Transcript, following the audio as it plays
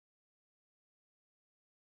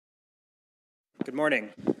Good morning.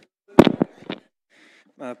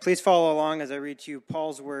 Please follow along as I read to you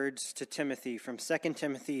Paul's words to Timothy from 2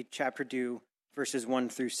 Timothy chapter 2, verses 1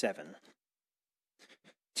 through 7.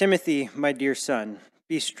 Timothy, my dear son,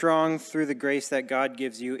 be strong through the grace that God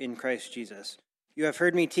gives you in Christ Jesus. You have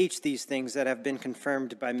heard me teach these things that have been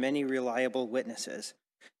confirmed by many reliable witnesses.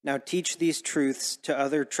 Now teach these truths to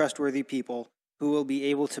other trustworthy people who will be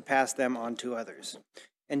able to pass them on to others.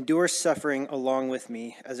 Endure suffering along with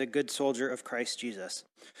me as a good soldier of Christ Jesus.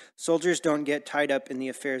 Soldiers don't get tied up in the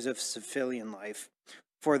affairs of civilian life,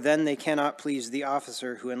 for then they cannot please the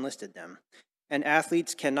officer who enlisted them. And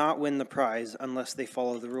athletes cannot win the prize unless they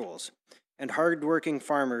follow the rules. And hard-working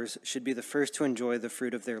farmers should be the first to enjoy the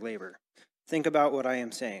fruit of their labor. Think about what I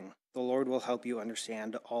am saying. The Lord will help you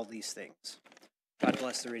understand all these things. God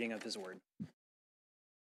bless the reading of His word.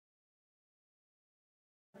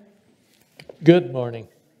 Good morning.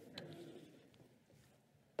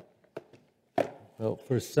 Well,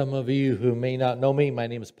 for some of you who may not know me, my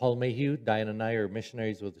name is Paul Mayhew. Diane and I are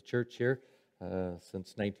missionaries with the church here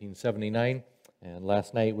since 1979. And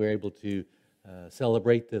last night we were able to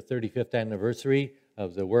celebrate the 35th anniversary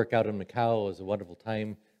of the work out in Macau. It was a wonderful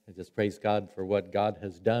time. I just praise God for what God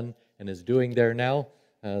has done and is doing there now.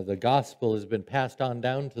 The gospel has been passed on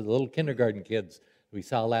down to the little kindergarten kids we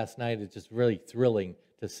saw last night. It's just really thrilling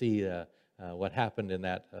to see what happened in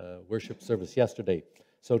that worship service yesterday.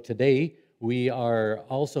 So today we are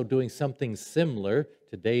also doing something similar.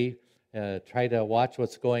 Today, try to watch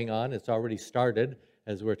what's going on. It's already started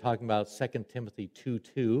as we're talking about 2 Timothy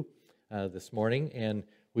 2:2 this morning. And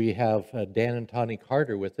we have Dan and Tawny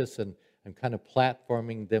Carter with us, and I'm kind of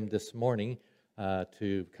platforming them this morning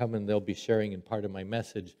to come, and they'll be sharing in part of my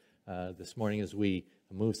message this morning as we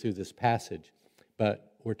move through this passage.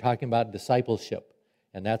 But we're talking about discipleship,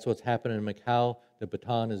 and that's what's happening in Macau. The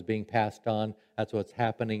baton is being passed on. That's what's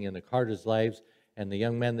happening in the Carter's lives. And the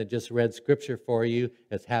young man that just read scripture for you,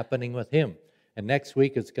 it's happening with him. And next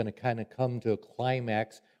week it's going to kind of come to a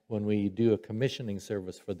climax when we do a commissioning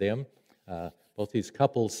service for them, both these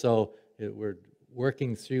couples. So we're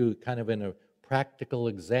working through kind of in a practical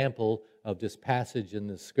example of this passage in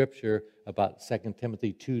the scripture about 2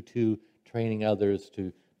 Timothy 2:2, training others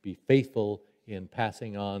to be faithful in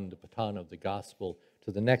passing on the baton of the gospel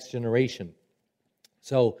to the next generation.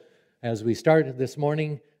 So as we started this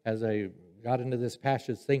morning, as I got into this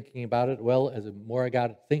passage thinking about it, well, as the more I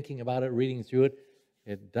got thinking about it, reading through it,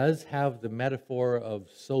 it does have the metaphor of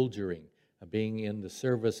soldiering, of being in the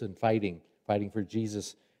service and fighting for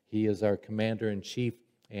Jesus. He is our commander-in-chief,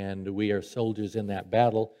 and we are soldiers in that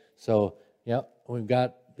battle. So, yeah, we've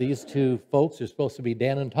got these two folks. They're supposed to be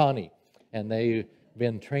Dan and Tawny, and they've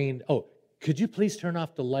been trained. Oh, could you please turn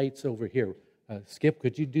off the lights over here? Skip,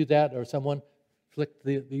 could you do that, or someone? Flick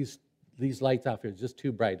these lights off here. It's just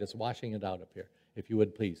too bright. It's washing it out up here, if you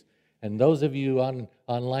would please. And those of you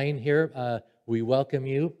online here, we welcome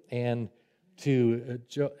you. And to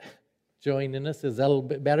join in us, is that a little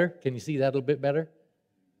bit better? Can you see that a little bit better?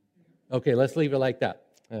 Okay, let's leave it like that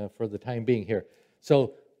for the time being here.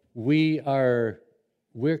 So we are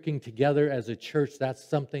working together as a church. That's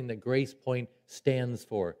something that Grace Point stands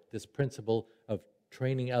for, this principle of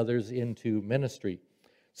training others into ministry.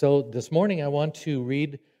 So this morning I want to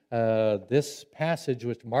read this passage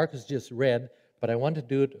which Mark has just read, but I want to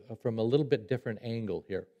do it from a little bit different angle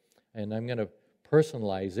here. And I'm going to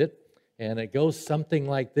personalize it, and it goes something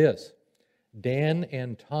like this. Dan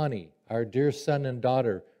and Tawny, our dear son and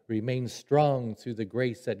daughter, remain strong through the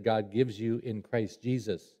grace that God gives you in Christ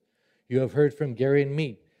Jesus. You have heard from Gary and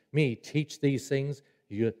me teach these things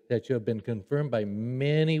that you have been confirmed by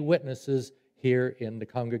many witnesses here in the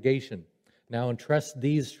congregation. Now entrust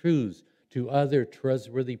these truths to other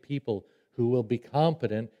trustworthy people who will be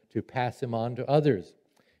competent to pass them on to others.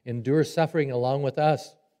 Endure suffering along with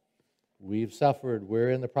us. We've suffered. We're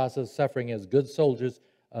in the process of suffering as good soldiers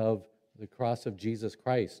of the cross of Jesus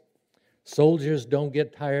Christ. Soldiers don't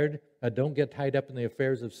get tied up in the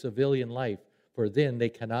affairs of civilian life, for then they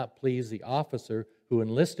cannot please the officer who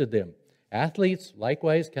enlisted them. Athletes,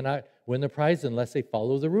 likewise, cannot win the prize unless they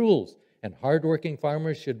follow the rules. And hardworking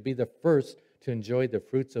farmers should be the first to enjoy the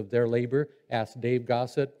fruits of their labor. Ask Dave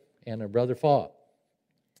Gossett and our brother Faw.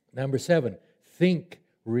 Number 7, think,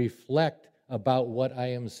 reflect about what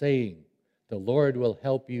I am saying. The Lord will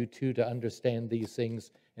help you too to understand these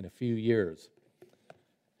things in a few years.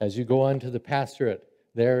 As you go on to the pastorate,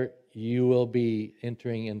 there you will be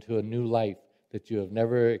entering into a new life that you have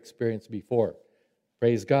never experienced before.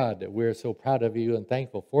 Praise God that we're so proud of you and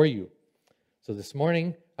thankful for you. So this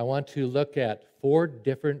morning, I want to look at 4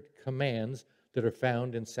 different commands that are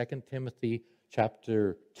found in 2 Timothy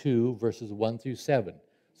chapter 2, verses 1 through 7.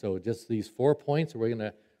 So just these 4 points we're going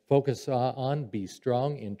to focus on: be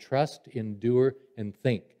strong in trust, endure, and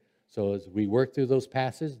think. So as we work through those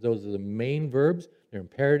passages, those are the main verbs. They're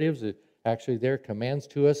imperatives. Actually, they're commands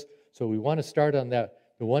to us. So we want to start on that,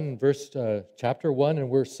 the one in verse chapter 1, and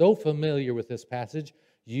we're so familiar with this passage.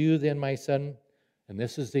 You then, my son, and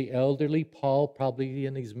this is the elderly Paul, probably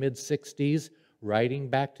in his mid-60s, writing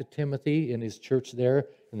back to Timothy in his church there,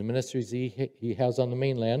 in the ministries he has on the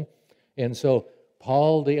mainland. And so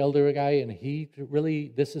Paul, the elder guy, and he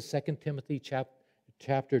really, this is 2 Timothy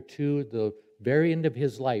chapter 2, the very end of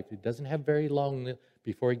his life. He doesn't have very long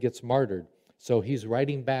before he gets martyred. So he's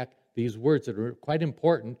writing back these words that are quite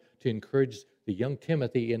important to encourage the young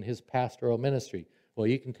Timothy in his pastoral ministry. Well,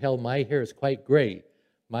 you can tell my hair is quite gray.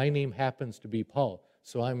 My name happens to be Paul,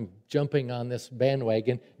 so I'm jumping on this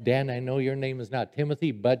bandwagon. Dan, I know your name is not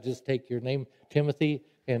Timothy, but just take your name, Timothy,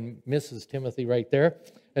 and Mrs. Timothy right there.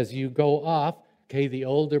 As you go off, okay, the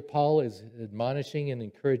older Paul is admonishing and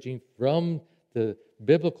encouraging from the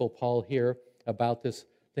biblical Paul here about this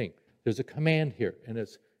thing. There's a command here, and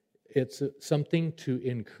it's something to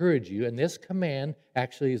encourage you. And this command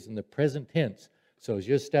actually is in the present tense. So as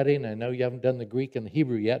you're studying, I know you haven't done the Greek and the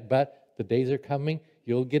Hebrew yet, but the days are coming.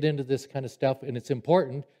 You'll get into this kind of stuff, and it's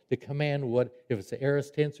important to command what, if it's the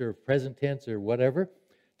aorist tense or present tense or whatever.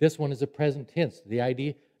 This one is a present tense. The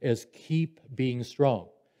idea is keep being strong.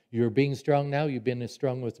 You're being strong now. You've been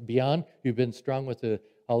strong with Beyond. You've been strong with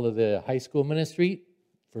all of the high school ministry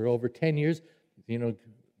for over 10 years.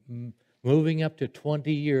 Moving up to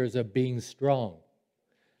 20 years of being strong.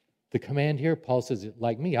 The command here, Paul says,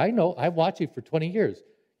 like me, I know, I've watched you for 20 years.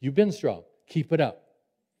 You've been strong. Keep it up.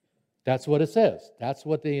 That's what it says. That's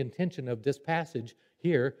what the intention of this passage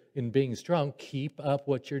here in being strong. Keep up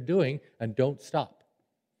what you're doing and don't stop.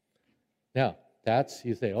 Now,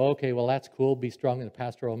 you say, oh, okay, well, that's cool. Be strong in the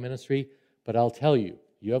pastoral ministry. But I'll tell you,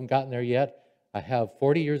 you haven't gotten there yet. I have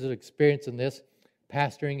 40 years of experience in this.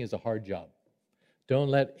 Pastoring is a hard job. Don't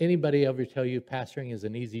let anybody ever tell you pastoring is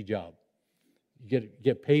an easy job. You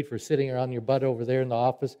get paid for sitting on your butt over there in the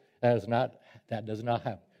office. That does not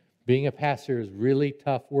happen. Being a pastor is really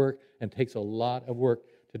tough work and takes a lot of work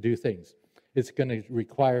to do things. It's going to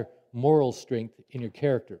require moral strength in your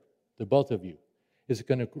character, the both of you. It's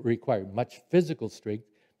going to require much physical strength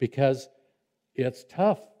because it's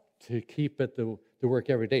tough to keep at the work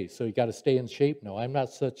every day. So you got to stay in shape. No, I'm not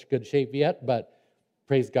such good shape yet, but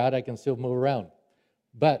praise God, I can still move around.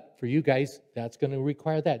 But for you guys, that's going to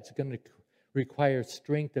require that. It's going to require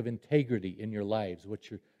strength of integrity in your lives, what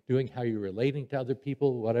you're doing, how you're relating to other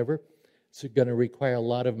people, whatever. It's going to require a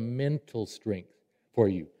lot of mental strength for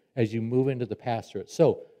you as you move into the pastorate.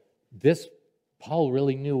 So this, Paul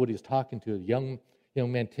really knew what he was talking to. A young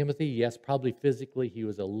man, Timothy, yes, probably physically he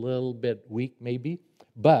was a little bit weak maybe,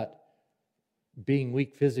 but being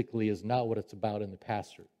weak physically is not what it's about in the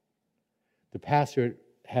pastorate. The pastorate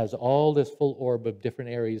has all this full orb of different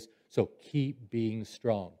areas, so keep being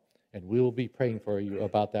strong. And we will be praying for you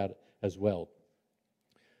about that as well.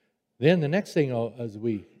 Then the next thing as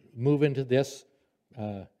we move into this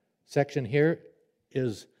section here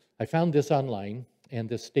is, I found this online, and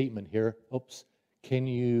this statement here. Oops, can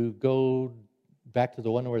you go back to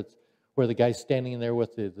the one where the guy's standing there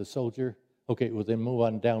with the soldier? Okay, well then move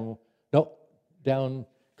on down. No, down,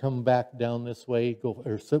 come back down this way,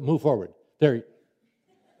 move forward. There.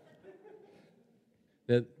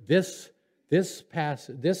 This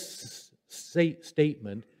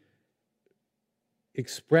statement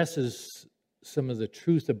expresses some of the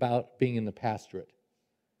truth about being in the pastorate,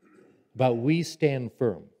 about we stand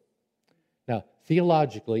firm. Now,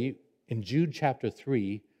 theologically, in Jude chapter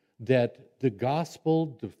 3, that the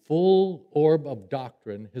gospel, the full orb of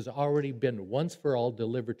doctrine, has already been once for all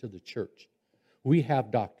delivered to the church. We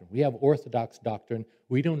have doctrine. We have orthodox doctrine.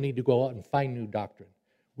 We don't need to go out and find new doctrine.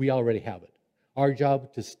 We already have it. Our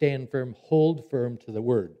job to stand firm, hold firm to the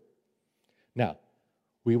word. Now,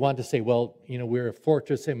 we want to say, well, we're a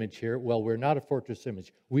fortress image here. Well, we're not a fortress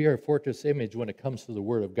image. We are a fortress image when it comes to the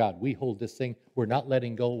word of God. We hold this thing. We're not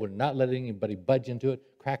letting go. We're not letting anybody budge into it,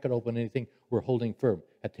 crack it open, anything. We're holding firm.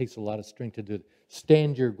 That takes a lot of strength to do it.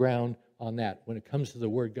 Stand your ground on that. When it comes to the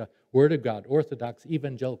word of God, orthodox,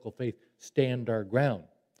 evangelical faith, stand our ground.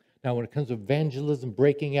 Now, when it comes to evangelism,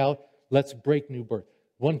 breaking out, let's break new birth.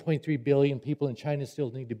 1.3 billion people in China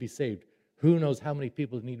still need to be saved. Who knows how many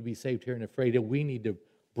people need to be saved here in Ephrata? We need to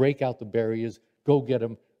break out the barriers, go get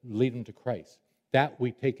them, lead them to Christ. That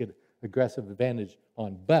we take an aggressive advantage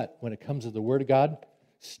on. But when it comes to the Word of God,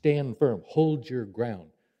 stand firm, hold your ground,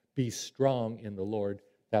 be strong in the Lord.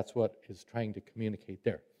 That's what is trying to communicate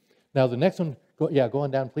there. Now the next one, go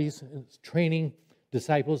on down please. It's training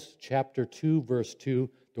Disciples, chapter 2, verse 2,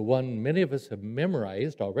 the one many of us have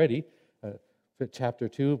memorized already. Chapter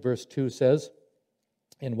 2, verse 2 says,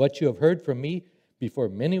 "And what you have heard from me before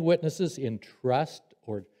many witnesses, entrust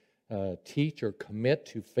or teach or commit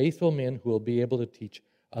to faithful men who will be able to teach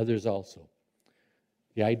others also."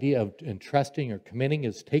 The idea of entrusting or committing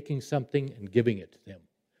is taking something and giving it to them.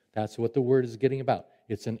 That's what the word is getting about.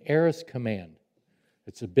 It's an aorist command.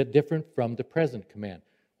 It's a bit different from the present command.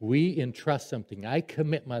 We entrust something. I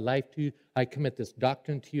commit my life to you. I commit this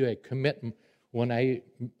doctrine to you. I commit, when I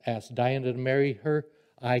asked Diana to marry her,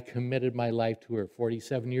 I committed my life to her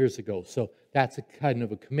 47 years ago. So that's a kind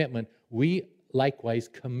of a commitment. We likewise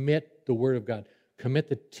commit the Word of God, commit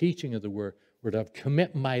the teaching of the Word of,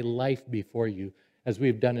 commit my life before you, as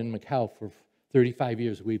we've done in Macau for 35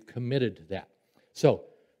 years. We've committed to that. So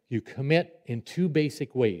you commit in two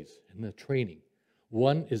basic ways in the training.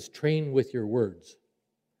 One is train with your words.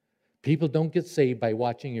 People don't get saved by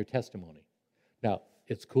watching your testimony. Now,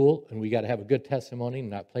 it's cool, and we got to have a good testimony,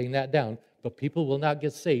 not playing that down, but people will not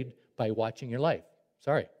get saved by watching your life.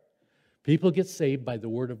 Sorry. People get saved by the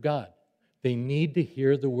Word of God. They need to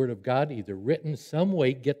hear the Word of God, either written some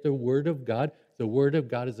way, get the Word of God. The Word of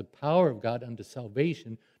God is the power of God unto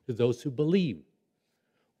salvation to those who believe.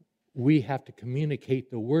 We have to communicate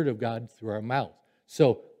the Word of God through our mouth.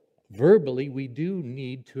 So, verbally, we do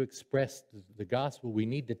need to express the gospel. We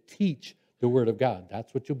need to teach the Word of God.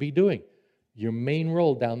 That's what you'll be doing. Your main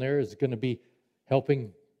role down there is going to be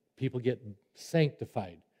helping people get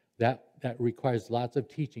sanctified. That requires lots of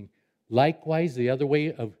teaching. Likewise, the other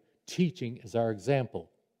way of teaching is our example.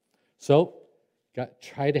 So,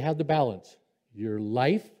 try to have the balance. Your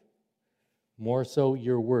life, more so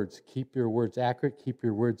your words. Keep your words accurate. Keep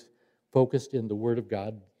your words focused in the Word of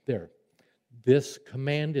God there. This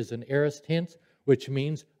command is an aorist tense, which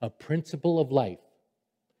means a principle of life.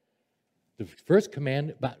 The first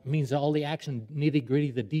command means all the action,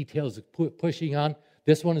 nitty-gritty, the details, pushing on.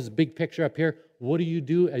 This one is a big picture up here. What do you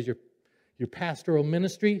do as your pastoral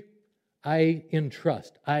ministry? I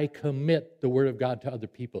entrust. I commit the Word of God to other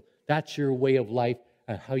people. That's your way of life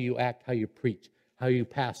and how you act, how you preach, how you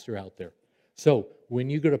pastor out there. So when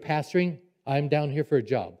you go to pastoring, I'm down here for a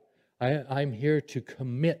job. I'm here to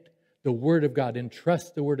commit the Word of God,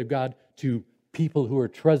 entrust the Word of God to people who are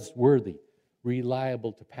trustworthy,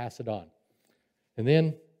 reliable to pass it on. And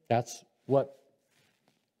then that's what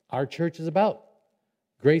our church is about.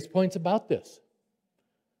 Grace Point's about this.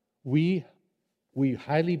 We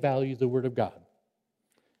highly value the Word of God.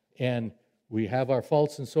 And we have our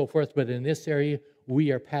faults and so forth, but in this area,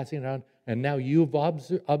 we are passing it on. And now you've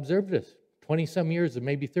observed this 20-some years, or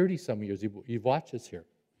maybe 30-some years. You've watched us here.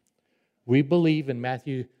 We believe in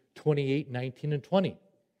Matthew 28, 19, and 20,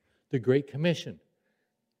 the Great Commission.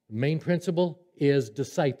 The main principle is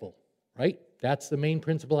disciple, right? That's the main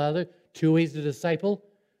principle out there. Two ways to disciple: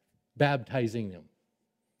 baptizing them.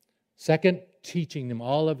 Second, teaching them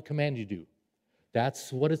all I've commanded you to do.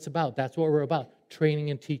 That's what it's about. That's what we're about,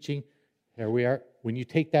 training and teaching. Here we are. When you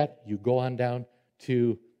take that, you go on down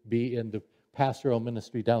to be in the pastoral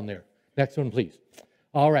ministry down there. Next one, please.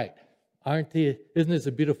 All right. Isn't this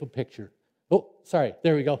a beautiful picture? Oh, sorry.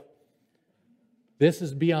 There we go. This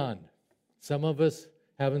is beyond. Some of us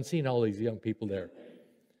haven't seen all these young people there.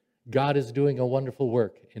 God is doing a wonderful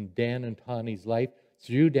work in Dan and Tani's life,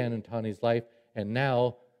 through Dan and Tani's life, and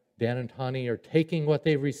now Dan and Tani are taking what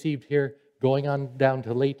they've received here, going on down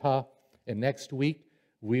to Latah, and next week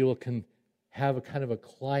we will have a kind of a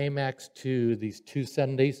climax to these 2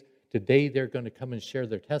 Sundays. Today they're going to come and share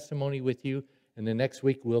their testimony with you, and the next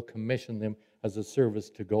week we'll commission them as a service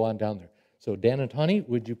to go on down there. So Dan and Tani,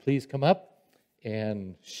 would you please come up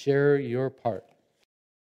and share your part?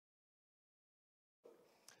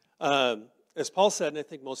 As Paul said, and I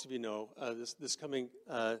think most of you know, this coming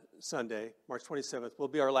Sunday, March 27th, will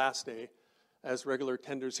be our last day as regular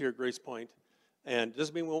tenders here at Grace Point. And it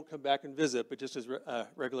doesn't mean we won't come back and visit, but just as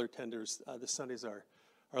regular tenders, this Sunday's our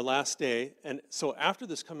last day. And so after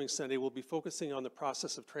this coming Sunday, we'll be focusing on the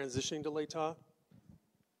process of transitioning to Latah.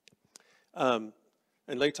 And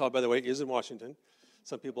Latah, by the way, is in Washington.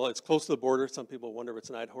 Some people, it's close to the border. Some people wonder if it's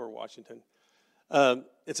in Idaho or Washington.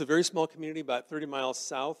 It's a very small community, about 30 miles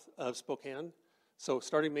south of Spokane. So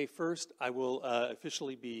starting May 1st, I will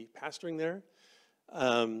officially be pastoring there.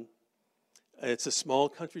 It's a small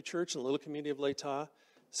country church in a little community of Latah.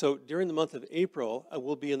 So during the month of April, I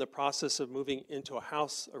will be in the process of moving into a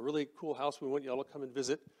house, a really cool house we want y'all to come and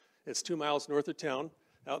visit. It's 2 miles north of town,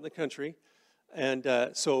 out in the country. And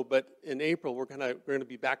but in April, we're going to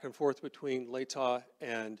be back and forth between Latah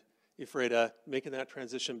and Ephrata, making that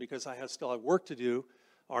transition because I still have work to do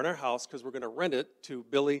on our house because we're going to rent it to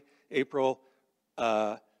Billy, April,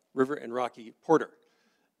 River and Rocky Porter.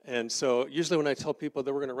 And so usually when I tell people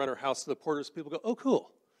that we're going to rent our house to the Porters, people go, oh,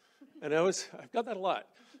 cool. And I've got that a lot.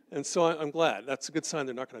 And so I'm glad. That's a good sign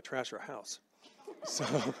they're not going to trash our house. So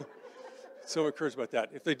I'm encouraged about that.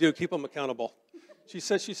 If they do, keep them accountable. She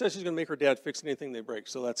says she's going to make her dad fix anything they break,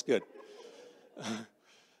 so that's good.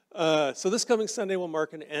 So this coming Sunday will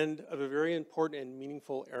mark an end of a very important and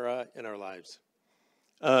meaningful era in our lives.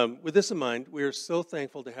 With this in mind, we are so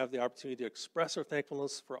thankful to have the opportunity to express our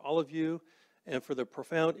thankfulness for all of you and for the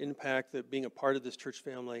profound impact that being a part of this church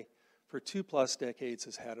family for 2+ decades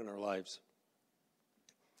has had on our lives.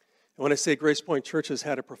 And when I say Grace Point Church has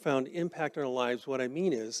had a profound impact on our lives, what I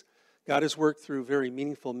mean is God has worked through very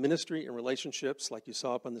meaningful ministry and relationships, like you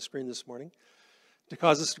saw up on the screen this morning, to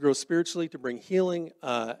cause us to grow spiritually, to bring healing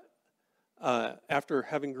after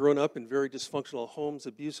having grown up in very dysfunctional homes,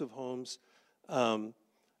 abusive homes,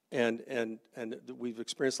 and we've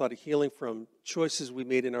experienced a lot of healing from choices we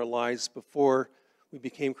made in our lives before we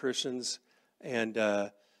became Christians, and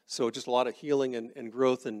so just a lot of healing and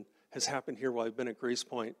growth has happened here while I've been at Grace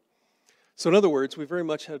Point. So in other words, we very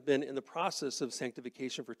much have been in the process of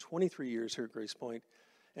sanctification for 23 years here at Grace Point.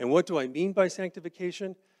 And what do I mean by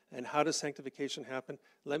sanctification? And how does sanctification happen?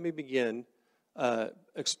 Let me begin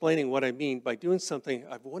explaining what I mean by doing something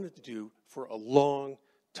I've wanted to do for a long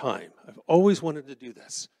time. I've always wanted to do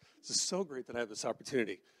this. This is so great that I have this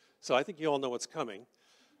opportunity. So I think you all know what's coming.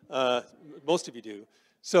 Most of you do.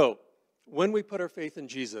 So when we put our faith in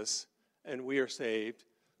Jesus and we are saved,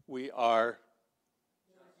 we are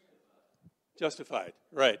justified.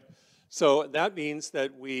 Right. So that means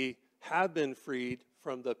that we have been freed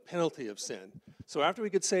from the penalty of sin. So after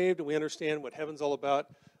we get saved and we understand what heaven's all about,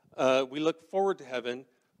 we look forward to heaven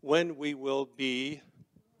when we will be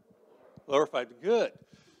glorified. Good.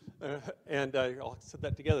 And I'll set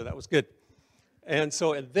that together. That was good. And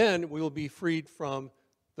then we will be freed from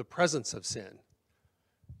the presence of sin.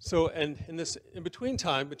 So, and in this in-between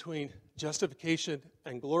time, between justification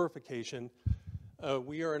and glorification,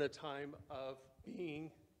 we are in a time of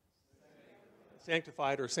being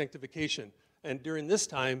sanctified or sanctification. And during this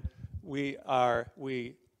time, my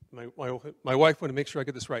wife wanted to make sure I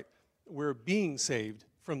get this right. We're being saved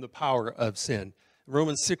from the power of sin.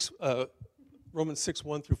 Romans 6,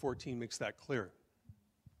 1 through 14 makes that clear.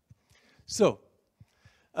 So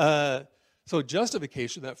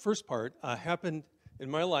justification, that first part, happened in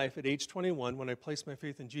my life at age 21 when I placed my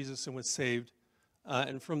faith in Jesus and was saved.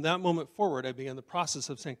 And from that moment forward, I began the process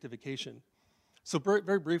of sanctification. So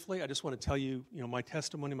very briefly, I just want to tell you, my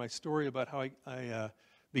testimony, my story about how I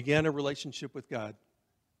began a relationship with God.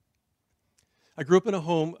 I grew up in a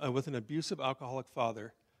home with an abusive alcoholic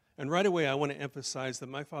father. And right away, I want to emphasize that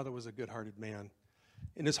my father was a good-hearted man.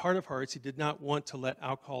 In his heart of hearts, he did not want to let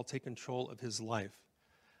alcohol take control of his life.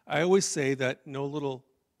 I always say that no little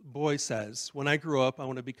boy says, when I grow up, I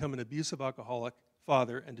want to become an abusive alcoholic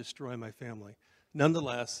father and destroy my family.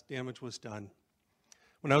 Nonetheless, damage was done.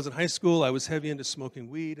 When I was in high school, I was heavy into smoking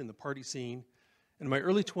weed and the party scene. In my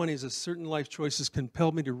early 20s, certain life choices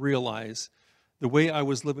compelled me to realize the way I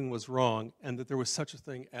was living was wrong and that there was such a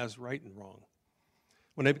thing as right and wrong.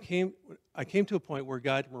 When I came to a point where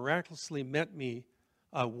God miraculously met me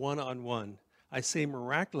one-on-one. I say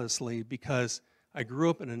miraculously because I grew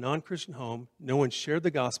up in a non-Christian home. No one shared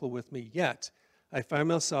the gospel with me, yet I found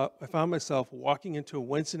myself walking into a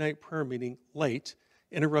Wednesday night prayer meeting late,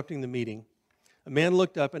 interrupting the meeting. A man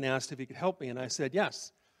looked up and asked if he could help me, and I said,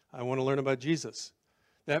 yes, I want to learn about Jesus.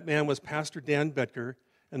 That man was Pastor Dan Betker,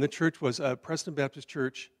 and the church was Preston Baptist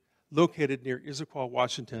Church, located near Issaquah,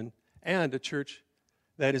 Washington, and a church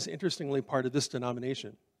that is interestingly part of this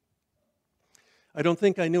denomination. I don't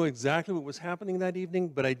think I knew exactly what was happening that evening,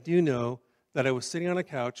 but I do know that I was sitting on a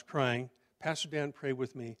couch crying. Pastor Dan prayed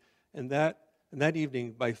with me, and that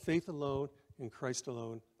evening, by faith alone, in Christ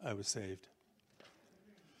alone, I was saved.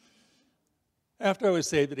 After I was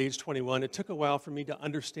saved at age 21, it took a while for me to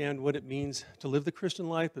understand what it means to live the Christian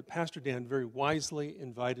life, but Pastor Dan very wisely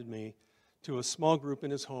invited me to a small group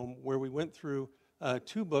in his home where we went through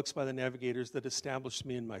 2 books by the Navigators that established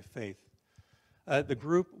me in my faith. The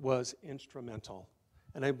group was instrumental,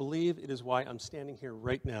 and I believe it is why I'm standing here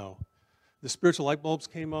right now. The spiritual light bulbs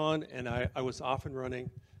came on, and I was off and running,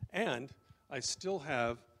 and I still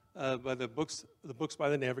have the books by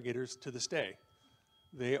the Navigators to this day.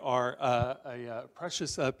 They are a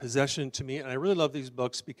precious possession to me, and I really love these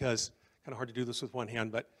books because, kind of hard to do this with one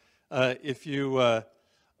hand, but if you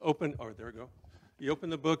open, there we go. You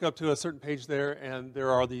open the book up to a certain page there, and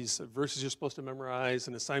there are these verses you're supposed to memorize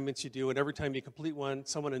and assignments you do, and every time you complete one,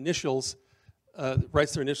 someone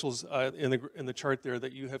writes their initials in the chart there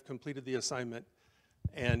that you have completed the assignment.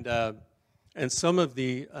 And And some of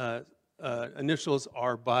the initials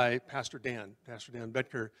are by Pastor Dan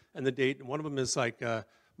Betker, and the date, and one of them is like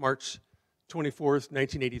March 24th,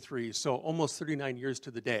 1983, so almost 39 years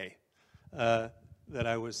to the day that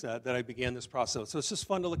I began this process. So it's just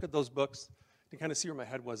fun to look at those books to kind of see where my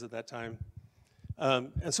head was at that time.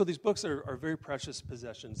 And so these books are very precious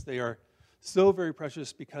possessions. They are so very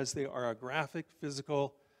precious because they are a graphic,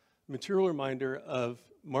 physical, material reminder of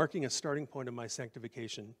marking a starting point of my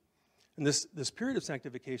sanctification. And this period of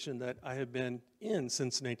sanctification that I have been in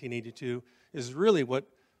since 1982 is really what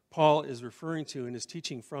Paul is referring to in his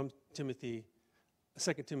teaching from Timothy,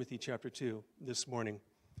 2 Timothy chapter 2 this morning.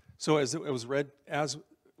 So as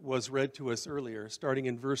was read to us earlier, starting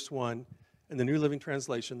in verse 1 in the New Living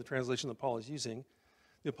Translation, the translation that Paul is using,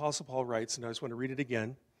 the Apostle Paul writes, and I just want to read it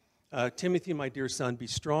again, Timothy, my dear son, be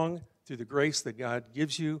strong through the grace that God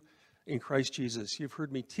gives you in Christ Jesus. You've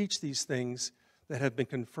heard me teach these things that have been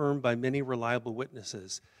confirmed by many reliable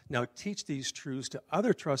witnesses. Now teach these truths to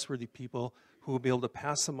other trustworthy people who will be able to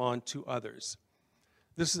pass them on to others.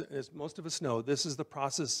 This is, as most of us know, this is the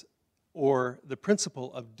process or the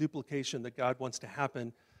principle of duplication that God wants to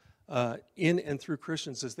happen in and through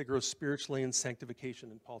Christians as they grow spiritually in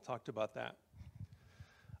sanctification, and Paul talked about that.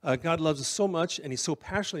 God loves us so much, and he so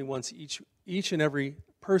passionately wants each and every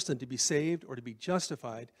person to be saved or to be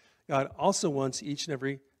justified. God also wants each and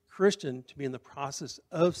every Christian to be in the process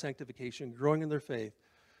of sanctification, growing in their faith,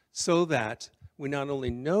 so that we not only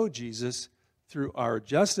know Jesus through our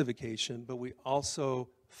justification, but we also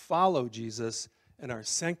follow Jesus in our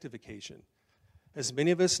sanctification. As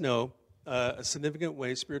many of us know, a significant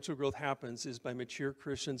way spiritual growth happens is by mature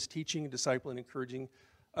Christians teaching, discipling, encouraging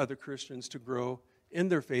other Christians to grow in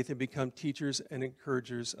their faith and become teachers and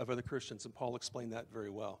encouragers of other Christians, and Paul explained that very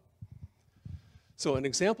well. So an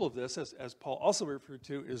example of this, as Paul also referred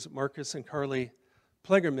to, is Marcus and Carly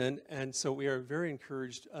Plegerman, and so we are very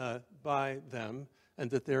encouraged by them,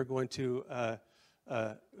 and that they're going to,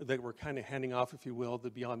 that we're kind of handing off, if you will,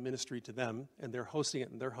 the Beyond ministry to them, and they're hosting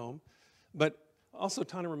it in their home. But also,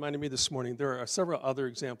 Tana reminded me this morning, there are several other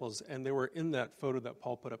examples, and they were in that photo that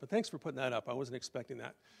Paul put up, and thanks for putting that up. I wasn't expecting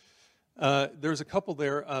that. There's a couple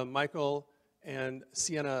there, Michael and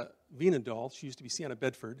Sienna Vienendahl. She used to be Sienna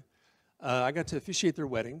Bedford. I got to officiate their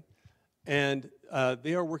wedding, and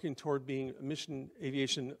they are working toward being mission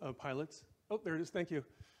aviation pilots. Oh, there it is. Thank you.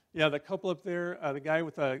 Yeah, the couple up there, the guy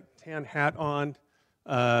with a tan hat on,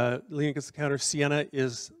 leaning against the counter. Sienna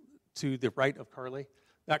is to the right of Carly.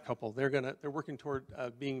 That couple, they're working toward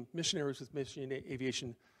being missionaries with Mission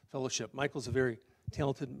Aviation Fellowship. Michael's a very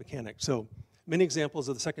talented mechanic. So many examples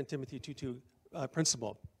of the 2 Timothy 2:2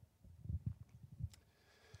 principle.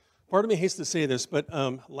 Part of me hates to say this, but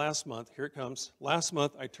last month, here it comes. Last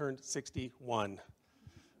month, I turned 61.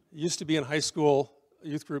 Used to be in high school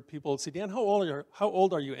youth group, people would say, Dan, how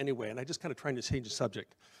old are you anyway? And I just kind of trying to change the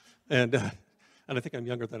subject. And I think I'm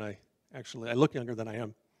younger than I look younger than I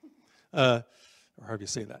am. Or however you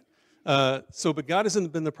say that. But God has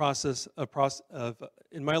been the process of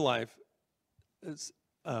in my life,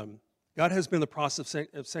 God has been the process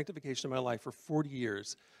of sanctification in my life for 40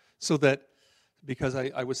 years. So that, because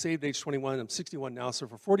I was saved at age 21, I'm 61 now, so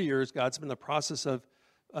for 40 years, God's been the process of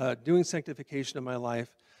doing sanctification in my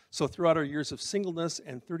life. So throughout our years of singleness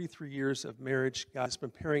and 33 years of marriage, God has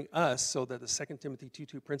been preparing us so that the 2 Timothy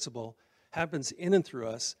 2:2 principle happens in and through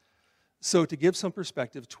us. So to give some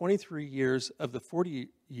perspective, 23 years of the 40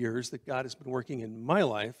 years that God has been working in my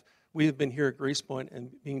life, we have been here at Grace Point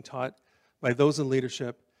and being taught by those in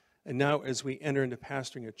leadership. And now as we enter into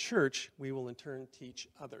pastoring a church, we will in turn teach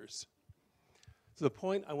others. So the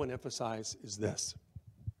point I want to emphasize is this.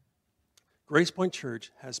 Grace Point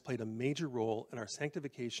Church has played a major role in our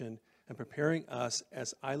sanctification and preparing us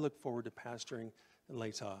as I look forward to pastoring in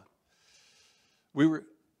Latah. We were,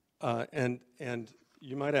 and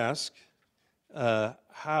you might ask,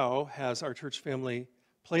 how has our church family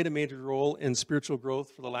played a major role in spiritual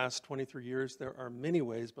growth for the last 23 years? There are many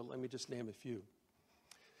ways, but let me just name a few.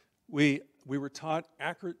 We were taught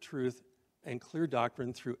accurate truth and clear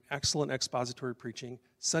doctrine through excellent expository preaching,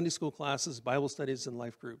 Sunday school classes, Bible studies, and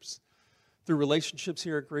life groups. Through relationships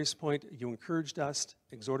here at Grace Point, you encouraged us,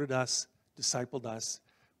 exhorted us, discipled us.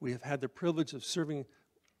 We have had the privilege of serving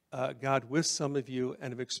God with some of you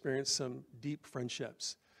and have experienced some deep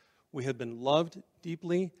friendships. We have been loved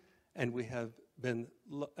deeply, and we have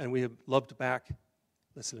loved back.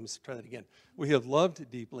 Listen, let me try that again. We have loved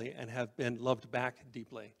deeply and have been loved back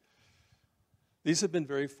deeply. These have been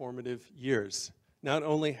very formative years. Not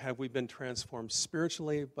only have we been transformed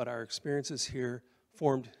spiritually, but our experiences here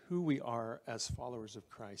formed who we are as followers of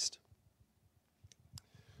Christ.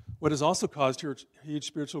 What has also caused huge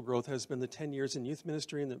spiritual growth has been the 10 years in youth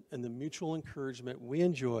ministry and the mutual encouragement we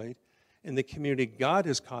enjoyed in the community God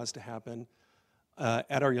has caused to happen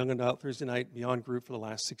at our Young Adult Thursday Night Beyond group for the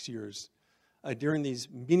last 6 years. During these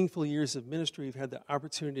meaningful years of ministry, we've had the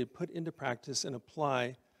opportunity to put into practice and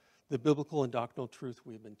apply the biblical and doctrinal truth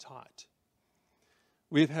we've been taught.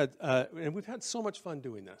 We've had so much fun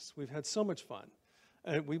doing this. We've had so much fun.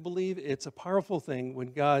 We believe it's a powerful thing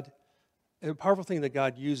that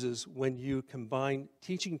God uses when you combine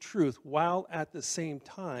teaching truth while at the same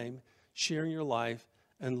time sharing your life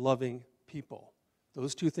and loving people.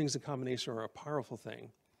 Those two things in combination are a powerful thing.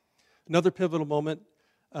 Another pivotal moment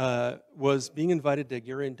was being invited to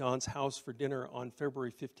Gary and Don's house for dinner on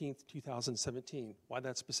February 15th, 2017. Why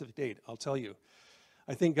that specific date? I'll tell you.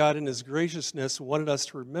 I think God in His graciousness wanted us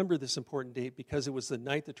to remember this important date because it was the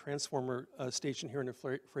night the transformer station here in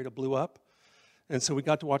Ephrata blew up. And so we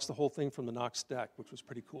got to watch the whole thing from the Knox deck, which was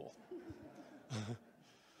pretty cool.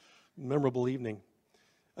 Memorable evening.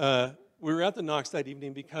 We were at the Knox that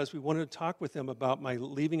evening because we wanted to talk with them about my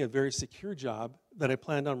leaving a very secure job that I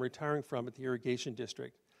planned on retiring from at the irrigation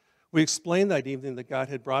district. We explained that evening that God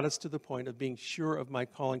had brought us to the point of being sure of my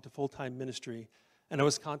calling to full-time ministry, and I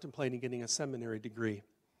was contemplating getting a seminary degree.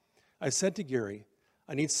 I said to Gary,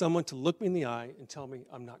 I need someone to look me in the eye and tell me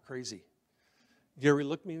I'm not crazy. Gary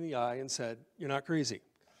looked me in the eye and said, you're not crazy.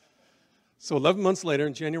 So 11 months later,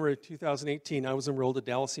 in January 2018, I was enrolled at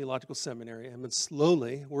Dallas Theological Seminary and have been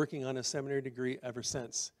slowly working on a seminary degree ever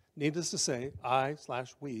since. Needless to say,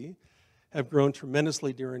 we have grown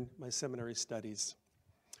tremendously during my seminary studies.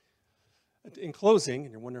 In closing,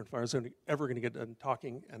 and you're wondering if I was ever going to get done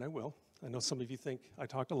talking, and I will. I know some of you think I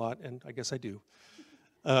talked a lot, and I guess I do.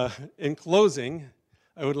 In closing,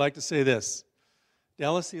 I would like to say this.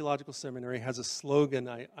 Dallas Theological Seminary has a slogan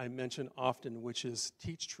I mention often, which is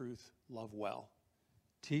teach truth, love well.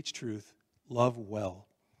 Teach truth, love well.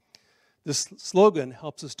 This slogan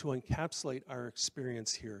helps us to encapsulate our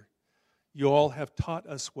experience here. You all have taught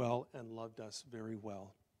us well and loved us very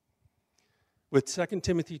well. With 2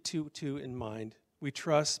 Timothy 2:2 in mind, we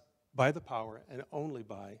trust by the power and only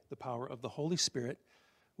by the power of the Holy Spirit,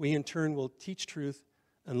 we in turn will teach truth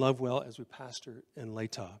and love well as we pastor in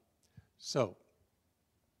Latah. So,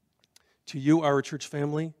 to you, our church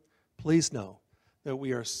family, please know that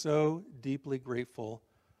we are so deeply grateful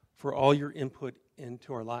for all your input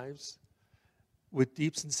into our lives. With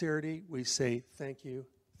deep sincerity, we say thank you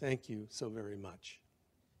so very much.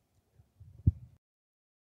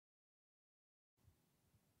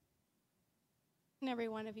 And every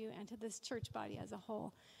one of you and to this church body as a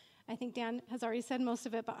whole. I think Dan has already said most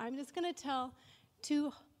of it, but I'm just going to tell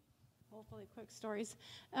two hopefully quick stories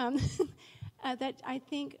that I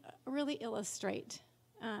think really illustrate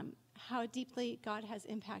how deeply God has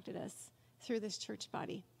impacted us through this church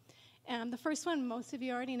body. The first one, most of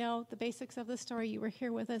you already know the basics of the story. You were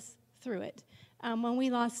here with us through it. When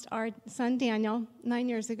we lost our son Daniel 9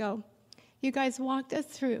 years ago, you guys walked us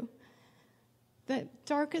through the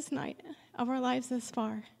darkest night of our lives thus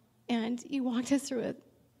far, and you walked us through it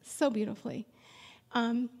so beautifully.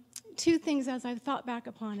 Two things as I've thought back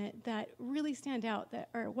upon it that really stand out, that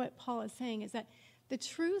or what Paul is saying, is that the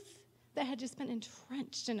truth that had just been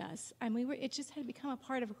entrenched in us, and it just had become a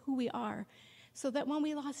part of who we are, so that when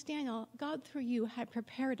we lost Daniel, God through you had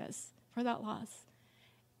prepared us for that loss.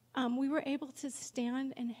 We were able to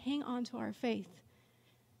stand and hang on to our faith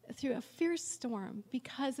through a fierce storm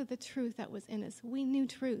because of the truth that was in us. We knew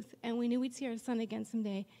truth, and we knew we'd see our son again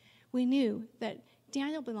someday. We knew that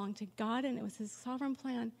Daniel belonged to God, and it was his sovereign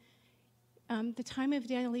plan. The time of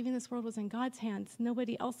Daniel leaving this world was in God's hands,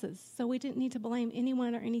 nobody else's. So we didn't need to blame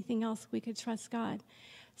anyone or anything else. We could trust God.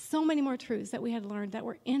 So many more truths that we had learned that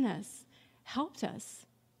were in us helped us.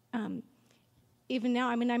 Even now,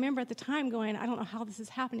 I remember at the time going, I don't know how this is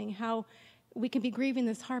happening, how we can be grieving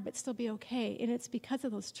this hard but still be okay. And it's because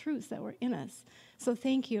of those truths that were in us. So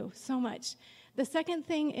thank you so much. The second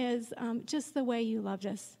thing is just the way you loved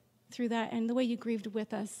us through that and the way you grieved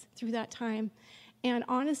with us through that time. And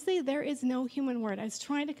honestly, there is no human word. I was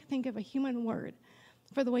trying to think of a human word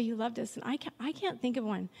for the way you loved us, and I can't think of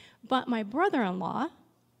one. But my brother-in-law,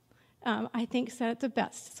 I think, said it the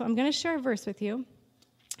best. So I'm going to share a verse with you,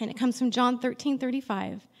 and it comes from John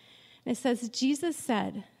 13:35. And it says, Jesus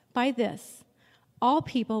said, by this, all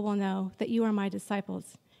people will know that you are my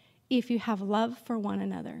disciples, if you have love for one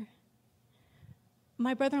another.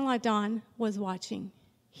 My brother-in-law, Don, was watching.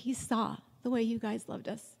 He saw the way you guys loved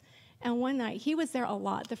us. And one night, he was there a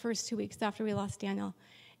lot the first 2 weeks after we lost Daniel.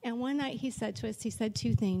 And one night he said to us, he said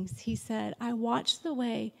two things. He said, I watched the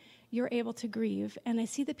way you're able to grieve, and I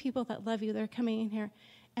see the people that love you, they're coming in here,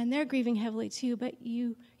 and they're grieving heavily too, but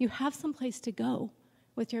you have some place to go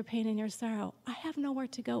with your pain and your sorrow. I have nowhere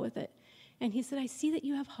to go with it. And he said, I see that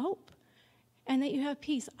you have hope and that you have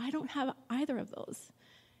peace. I don't have either of those.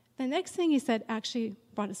 The next thing he said actually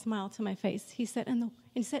brought a smile to my face. He said, and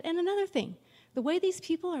another thing, the way these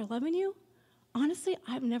people are loving you, honestly,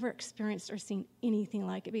 I've never experienced or seen anything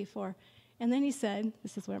like it before. And then he said,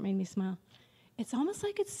 this is where it made me smile, it's almost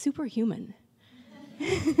like it's superhuman.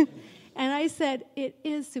 And I said, it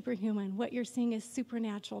is superhuman. What you're seeing is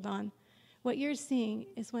supernatural, Dawn. What you're seeing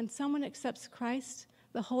is when someone accepts Christ,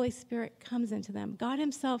 the Holy Spirit comes into them. God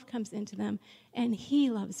himself comes into them, and he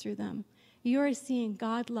loves through them. You are seeing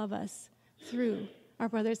God love us through our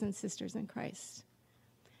brothers and sisters in Christ.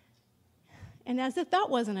 And as if that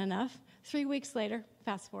wasn't enough, 3 weeks later,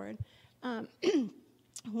 fast forward,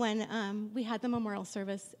 when we had the memorial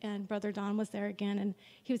service, and Brother Don was there again, and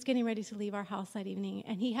he was getting ready to leave our house that evening,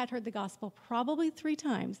 and he had heard the gospel probably 3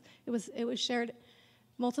 times. It was shared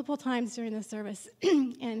multiple times during the service.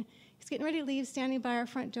 And he's getting ready to leave, standing by our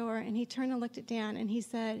front door, and he turned and looked at Dan, and he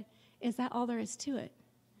said, is that all there is to it?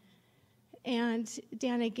 And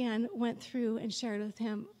Dan again went through and shared with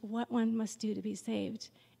him what one must do to be saved.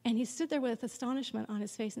 And he stood there with astonishment on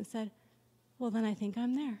his face and said, well, then I think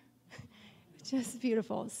I'm there. Just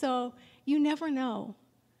beautiful. So you never know.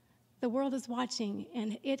 The world is watching,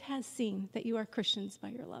 and it has seen that you are Christians by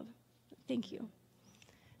your love. Thank you.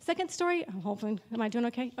 Second story, I'm hoping, am I doing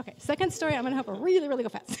okay? Okay, second story, I'm going to have to really, really go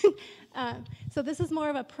fast. So this is more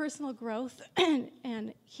of a personal growth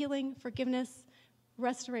and healing, forgiveness,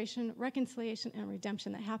 restoration, reconciliation, and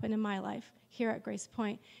redemption that happened in my life here at Grace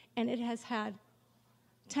Point. And it has had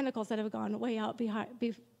tentacles that have gone way out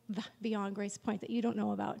beyond Grace Point that you don't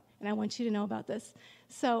know about, and I want you to know about this.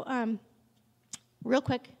 So real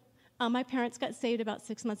quick, my parents got saved about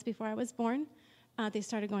 6 months before I was born. They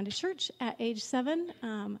started going to church at age 7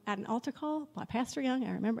 at an altar call by Pastor Young.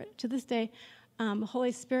 I remember it to this day. The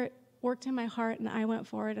Holy Spirit worked in my heart, and I went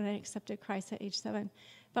forward, and I accepted Christ at age 7.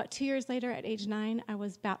 About 2 years later, at age 9, I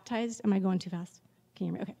was baptized. Am I going too fast? Can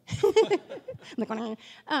you hear me? Okay. I'm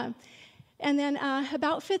like, and then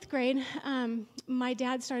about 5th grade, my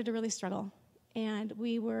dad started to really struggle, and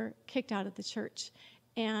we were kicked out of the church.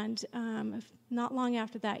 And not long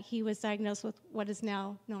after that, he was diagnosed with what is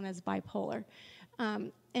now known as bipolar.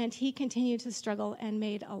 And he continued to struggle and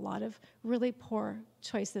made a lot of really poor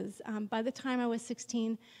choices. By the time I was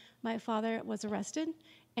 16, my father was arrested,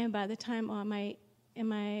 and by the time in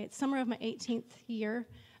my summer of my 18th year,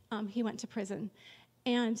 he went to prison.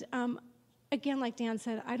 And again, like Dan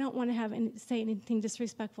said, I don't want to say anything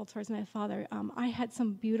disrespectful towards my father. I had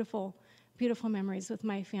some beautiful, beautiful memories with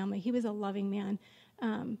my family. He was a loving man,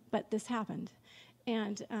 but this happened,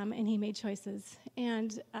 and he made choices.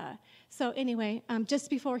 And so anyway, just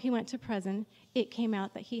before he went to prison, it came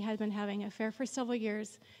out that he had been having an affair for several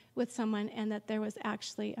years with someone, and that there was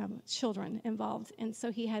actually children involved. And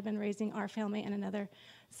so he had been raising our family and another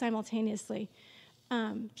simultaneously.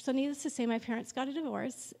 So needless to say, my parents got a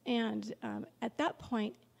divorce, and at that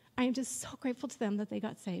point, I am just so grateful to them that they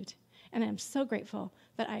got saved. And I'm so grateful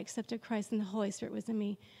that I accepted Christ and the Holy Spirit was in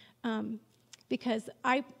me. Because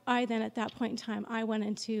I then, at that point in time, I went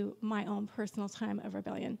into my own personal time of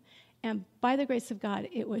rebellion. And by the grace of God,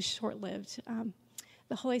 it was short-lived.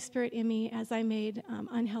 The Holy Spirit in me, as I made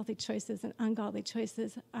unhealthy choices and ungodly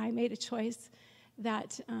choices, I made a choice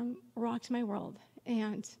that rocked my world.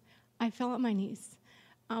 And I fell on my knees.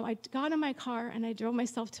 I got in my car, and I drove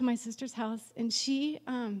myself to my sister's house. And she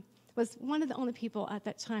was one of the only people at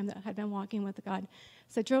that time that had been walking with God.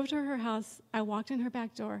 So I drove to her house. I walked in her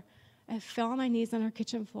back door. I fell on my knees on her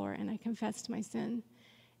kitchen floor, and I confessed my sin.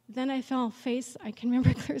 Then I fell I can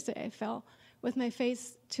remember clear as day, I fell with my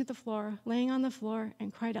face to the floor, laying on the floor,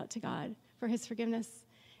 and cried out to God for his forgiveness.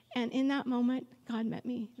 And in that moment, God met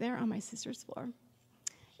me there on my sister's floor.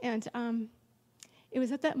 And it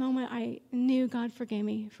was at that moment I knew God forgave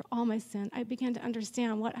me for all my sin. I began to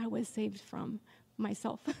understand what I was saved from,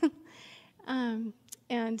 myself. And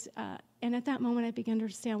at that moment, I began to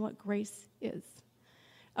understand what grace is.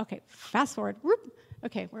 Okay, fast forward. Whoop.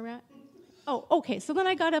 Okay, where are we at? Oh, okay, so then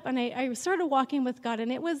I got up and I started walking with God, and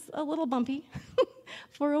it was a little bumpy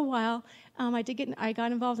for a while. I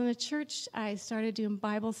got involved in a church. I started doing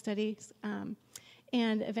Bible studies, and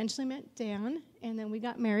eventually met Dan, and then we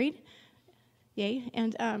got married. Yay!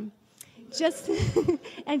 And just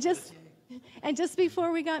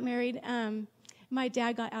before we got married, my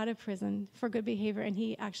dad got out of prison for good behavior, and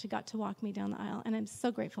he actually got to walk me down the aisle, and I'm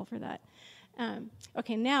so grateful for that.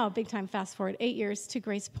 Okay, now, big time fast forward, 8 years to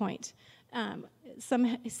Grace Point.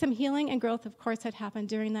 some healing and growth, of course, had happened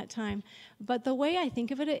during that time. But the way I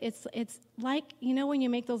think of it, it's like, when you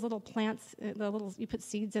make those little plants, you put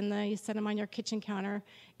seeds in there, you set them on your kitchen counter,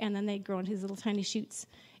 and then they grow into these little tiny shoots,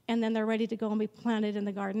 and then they're ready to go and be planted in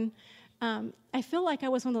the garden. I feel like I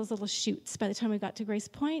was one of those little shoots by the time we got to Grace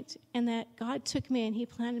Point, and that God took me and he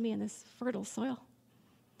planted me in this fertile soil.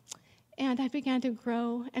 And I began to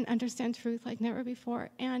grow and understand truth like never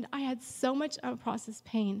before. And I had so much unprocessed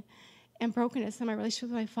pain and brokenness in my relationship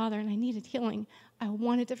with my father, and I needed healing. I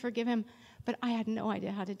wanted to forgive him, but I had no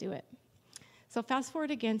idea how to do it. So fast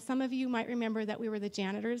forward again, some of you might remember that we were the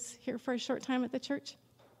janitors here for a short time at the church.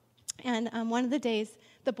 And one of the days,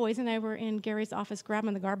 the boys and I were in Gary's office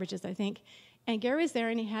grabbing the garbages, I think. And Gary was there,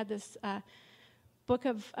 and he had this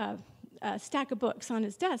stack of books on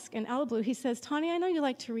his desk. And out of the blue, he says, "Tani, I know you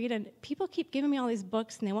like to read, and people keep giving me all these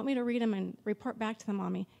books, and they want me to read them and report back to them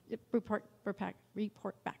on me. Report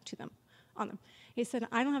back to them on them." He said,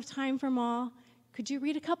 "I don't have time for them all. Could you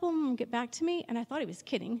read a couple of them and get back to me?" And I thought he was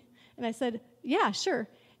kidding. And I said, "Yeah, sure."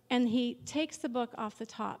 And he takes the book off the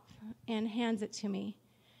top and hands it to me.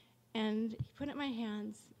 And he put it in my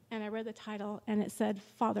hands, and I read the title, and it said,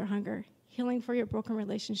 "Father Hunger, Healing for Your Broken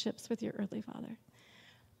Relationships with Your Earthly Father."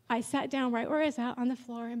 I sat down right where I was at on the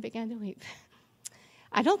floor and began to weep.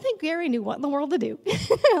 I don't think Gary knew what in the world to do.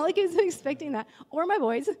 Like he was expecting that, or my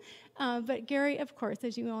boys. But Gary, of course,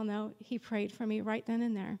 as you all know, he prayed for me right then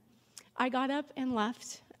and there. I got up and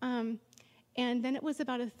left, and then it was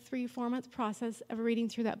about a 3-4 month process of reading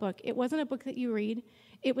through that book. It wasn't a book that you read.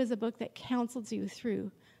 It was a book that counsels you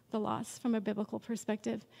through the loss from a biblical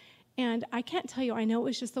perspective. And I can't tell you, I know it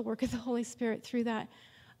was just the work of the Holy Spirit through that.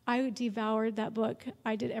 I devoured that book.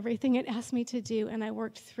 I did everything it asked me to do, and I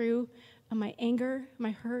worked through my anger,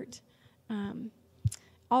 my hurt,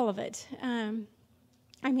 all of it. I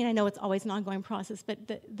know it's always an ongoing process, but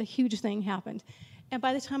the huge thing happened. And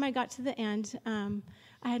by the time I got to the end,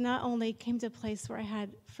 I had not only came to a place where I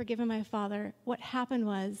had forgiven my father, what happened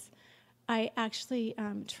was I actually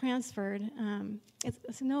transferred.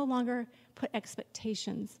 It's no longer put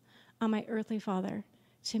expectations on my earthly father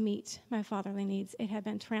to meet my fatherly needs. It had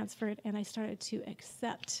been transferred, and I started to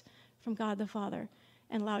accept from God the Father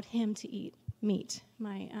and allowed him to meet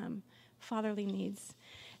my fatherly needs.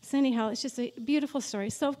 So anyhow, it's just a beautiful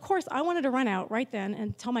story. So, of course, I wanted to run out right then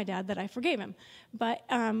and tell my dad that I forgave him. But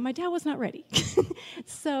my dad was not ready.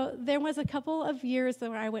 So there was a couple of years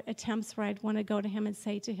where attempts where I'd want to go to him and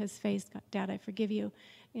say to his face, "Dad, I forgive you."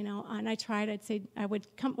 And I tried. I would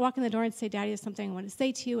walk in the door and say, "Daddy, there's something I want to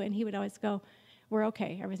say to you." And he would always go, "We're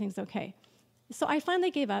okay. Everything's okay." So I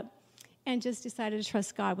finally gave up and just decided to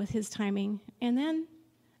trust God with his timing. And then,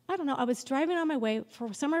 I don't know, I was driving on my way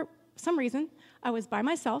for some reason. I was by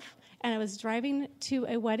myself, and I was driving to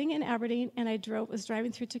a wedding in Aberdeen, and I was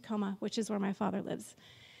driving through Tacoma, which is where my father lives.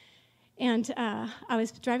 And I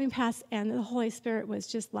was driving past, and the Holy Spirit was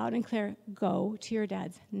just loud and clear, "Go to your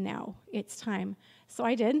dad's now. It's time." So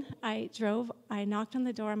I did. I drove. I knocked on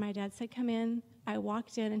the door. My dad said, "Come in." I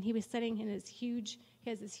walked in, and he was sitting in he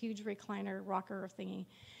has this huge recliner rocker thingy.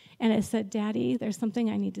 And I said, "Daddy, there's something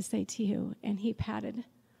I need to say to you." And he patted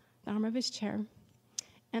the arm of his chair.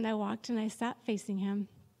 And I walked and I sat facing him,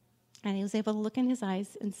 and he was able to look in his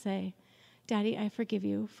eyes and say, "Daddy, I forgive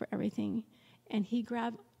you for everything." And he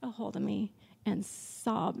grabbed a hold of me and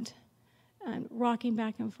sobbed, and rocking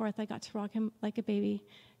back and forth. I got to rock him like a baby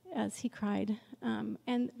as he cried.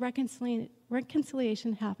 And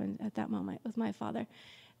reconciliation happened at that moment with my father.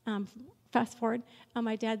 Fast forward,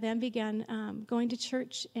 my dad then began going to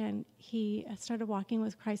church, and he started walking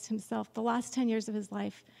with Christ himself. The last 10 years of his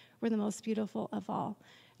life were the most beautiful of all.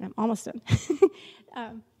 And I'm almost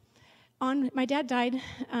done. My dad died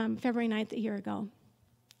February 9th a year ago.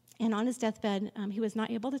 And on his deathbed, he was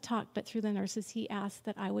not able to talk, but through the nurses, he asked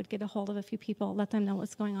that I would get a hold of a few people, let them know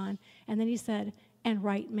what's going on. And then he said, "And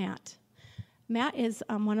write Matt." Matt is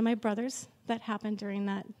one of my brothers that happened during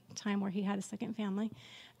that time where he had a second family.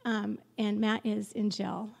 And Matt is in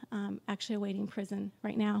jail, actually awaiting prison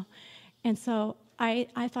right now. And so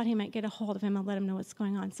I thought he might get a hold of him and let him know what's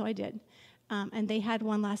going on. So I did. And they had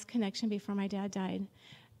one last connection before my dad died.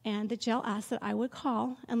 And the jail asked that I would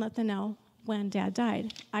call and let them know when Dad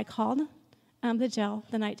died. I called the jail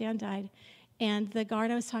the night Dad died. And the guard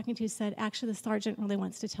I was talking to said, "Actually, the sergeant really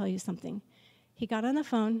wants to tell you something." He got on the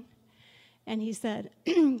phone, and he said,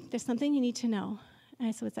 "There's something you need to know." And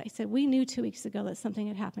I said, "What's that?" He said, "We knew 2 weeks ago that something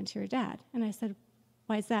had happened to your dad." And I said,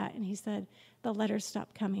 "Why is that?" And he said, "The letters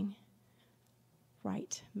stopped coming."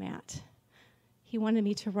 Write Matt. He wanted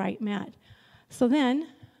me to write Matt. So then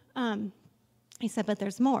he said, "But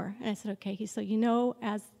there's more." And I said, "Okay." He said,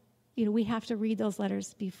 as we have to read those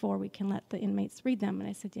letters before we can let the inmates read them. And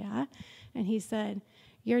I said, yeah. And he said,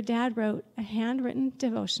 your dad wrote a handwritten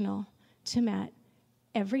devotional to Matt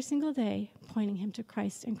every single day, pointing him to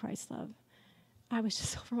Christ and Christ's love. I was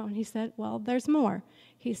just overwhelmed. He said, well, there's more.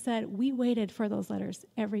 He said, we waited for those letters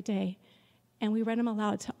every day, and we read them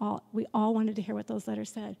aloud to all. We all wanted to hear what those letters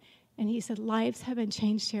said. And he said, lives have been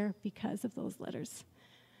changed here because of those letters.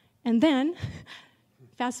 And then,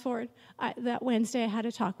 fast forward, that Wednesday I had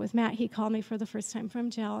a talk with Matt. He called me for the first time from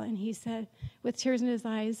jail, and he said, with tears in his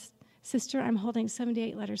eyes, Sister, I'm holding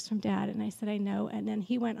 78 letters from Dad. And I said, I know. And then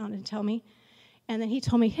he went on to tell me. And then he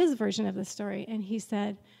told me his version of the story. And he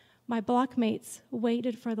said, my block mates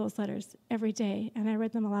waited for those letters every day, and I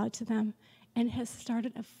read them aloud to them, and it has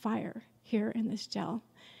started a fire here in this jail.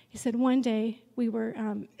 He said one day we were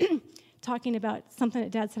talking about something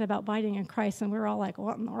that Dad said about abiding in Christ, and we were all like,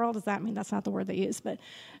 what in the world does that mean? That's not the word they use, but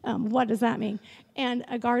what does that mean? And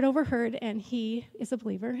a guard overheard, and he is a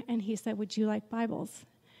believer, and he said, would you like Bibles?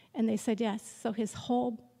 And they said yes. So his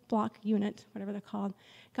whole block unit, whatever they're called,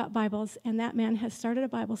 got Bibles, and that man has started a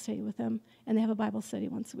Bible study with them, and they have a Bible study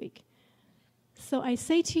once a week. So I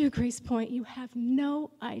say to you, Grace Point, you have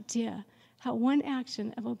no idea how one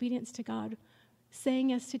action of obedience to God, saying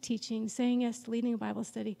yes to teaching, saying yes to leading a Bible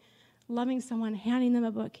study, loving someone, handing them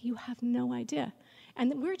a book, you have no idea.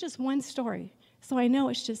 And we're just one story, so I know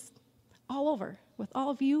it's just all over with all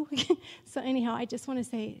of you. So anyhow, I just want to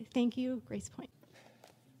say thank you, Grace Point.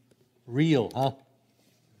 Real, huh?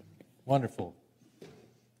 Wonderful.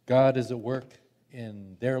 God is at work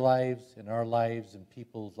in their lives, in our lives, in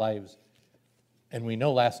people's lives. And we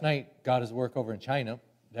know last night, God is at work over in China.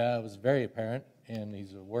 That was very apparent, and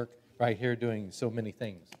he's at work right here doing so many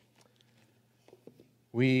things.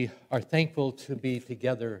 We are thankful to be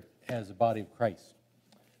together as a body of Christ.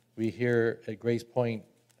 We here at Grace Point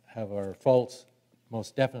have our faults,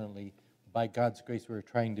 most definitely. By God's grace, we're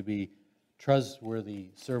trying to be trustworthy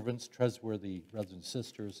servants, trustworthy brothers and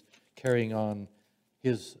sisters, carrying on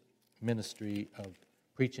his ministry of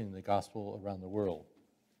preaching the gospel around the world.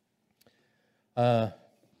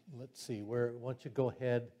 Let's see, why don't you go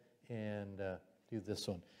ahead and do this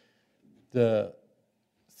one. The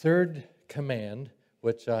third command,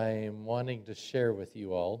 which I'm wanting to share with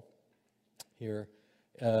you all here,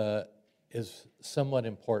 is somewhat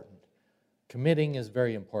important. Committing is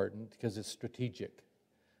very important because it's strategic.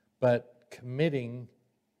 But committing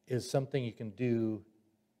is something you can do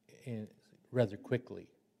rather quickly.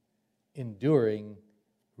 Enduring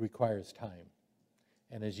requires time.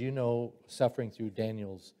 And as you know, suffering through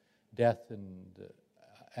Daniel's death and the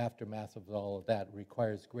aftermath of all of that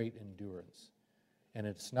requires great endurance. And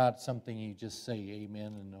it's not something you just say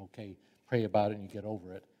amen and okay, pray about it and you get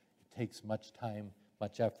over it. It takes much time,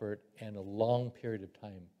 much effort, and a long period of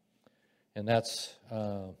time. And that's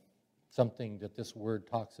something that this word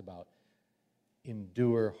talks about.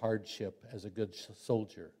 Endure hardship as a good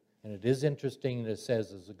soldier. And it is interesting that it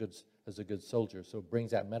says as a good soldier. So it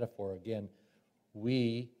brings that metaphor again.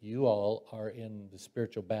 You all are in the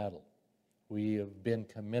spiritual battle. We have been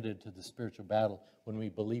committed to the spiritual battle. When we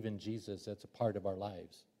believe in Jesus, that's a part of our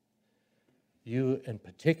lives. You, in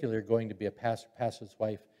particular, going to be a pastor's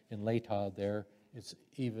wife in Latah there, it's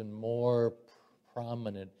even more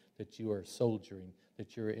prominent that you are soldiering,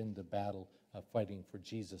 that you're in the battle of fighting for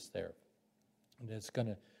Jesus there. And it's going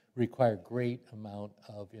to require great amount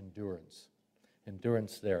of endurance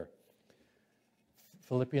there.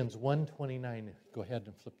 Philippians 1:29, go ahead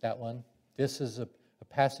and flip that one. This is a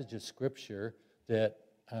passage of Scripture that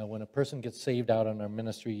when a person gets saved out on our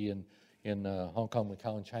ministry in Hong Kong,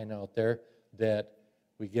 Macau, and China out there, that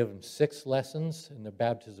we give them 6 lessons in the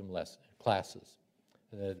baptism classes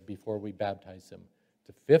before we baptize them.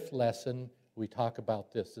 The 5th lesson, we talk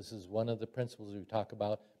about this. This is one of the principles we talk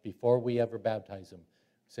about before we ever baptize them.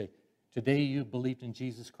 Say, today you believed in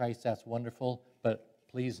Jesus Christ, that's wonderful, but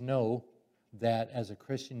please know that as a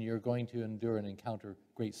Christian you're going to endure and encounter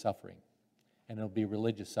great suffering. And it'll be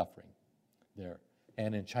religious suffering there.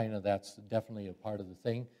 And in China, that's definitely a part of the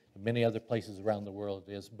thing. In many other places around the world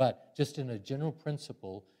it is. But just in a general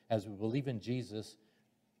principle, as we believe in Jesus,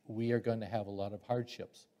 we are going to have a lot of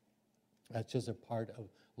hardships. That's just a part of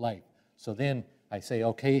life. So then I say,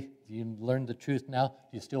 okay, you learned the truth now. Do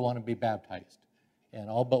you still want to be baptized? And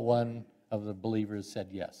all but one of the believers said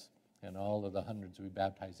yes. And all of the hundreds we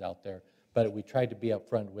baptized out there. But we tried to be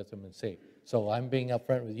upfront with them and say, so I'm being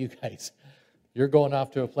upfront with you guys. You're going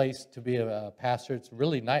off to a place to be a pastor. It's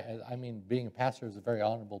really nice. I mean, being a pastor is a very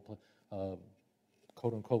honorable,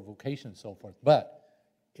 quote-unquote, vocation and so forth. But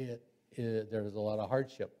there's a lot of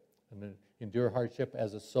hardship. And endure hardship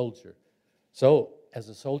as a soldier. So as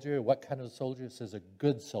a soldier, what kind of soldier? It says a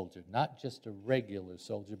good soldier, not just a regular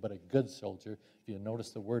soldier, but a good soldier. If you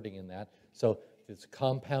notice the wording in that. So it's a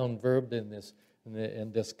compound verb in this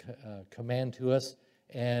command to us,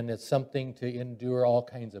 and it's something to endure all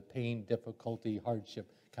kinds of pain, difficulty,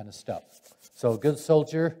 hardship kind of stuff. So a good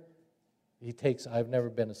soldier, I've never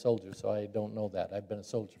been a soldier, so I don't know that. I've been a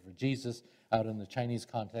soldier for Jesus out in the Chinese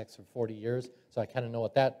context for 40 years, so I kind of know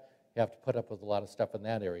what that, you have to put up with a lot of stuff in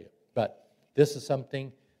that area. But this is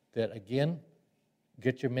something that, again,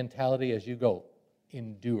 get your mentality as you go.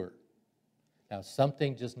 Endure. Now,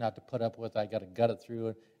 something just not to put up with, I got to gut it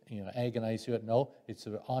through and agonize through it. No, it's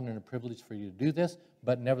an honor and a privilege for you to do this,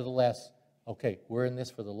 but nevertheless, okay, we're in this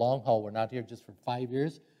for the long haul. We're not here just for 5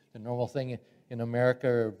 years. The normal thing in America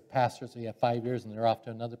are pastors, they have 5 years and they're off to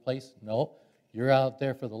another place. No, you're out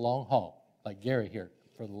there for the long haul, like Gary here,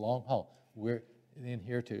 for the long haul. We're in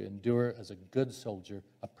here to endure as a good soldier,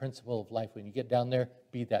 a principle of life. When you get down there,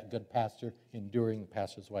 be that good pastor, enduring the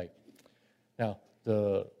pastor's wife. Now,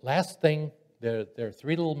 the last thing, there are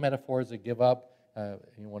three little metaphors that give up.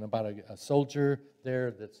 One about a soldier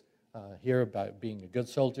there that's here about being a good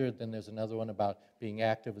soldier. Then there's another one about being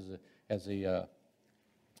active as a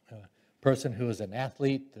person who is an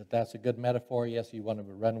athlete. That's a good metaphor. Yes, you want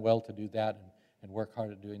to run well to do that and work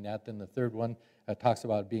hard at doing that. Then the third one talks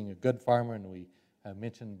about being a good farmer, and we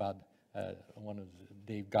mentioned about one of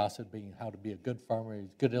Dave Gossett being how to be a good farmer.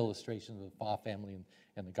 He's good illustrations of the Fa family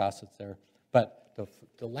and the Gossets there. But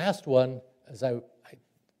the last one is I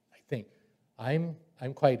think I'm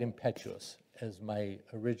quite impetuous as my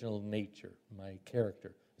original nature. My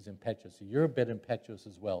character is impetuous. So you're a bit impetuous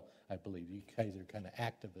as well, I believe. You guys are kind of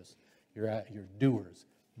activists. You're doers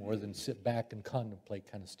more than sit back and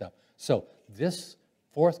contemplate kind of stuff. So this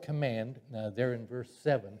fourth command, there in verse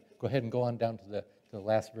 7, go ahead and go on down to the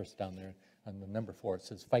last verse down there on the number 4. It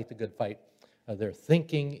says, fight the good fight. They're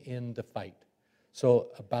thinking in the fight. So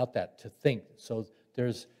about that, to think. So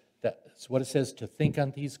that's what it says, to think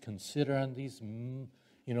on these, consider on these,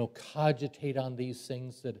 cogitate on these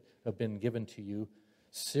things that have been given to you.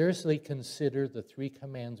 Seriously consider the 3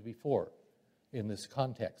 commands before in this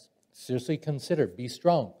context. Seriously consider, be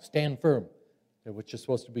strong, stand firm. What you're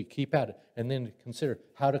supposed to be, keep at it. And then consider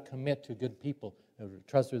how to commit to good people,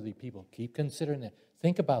 trustworthy people. Keep considering that.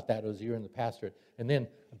 Think about that as you're in the pastorate. And then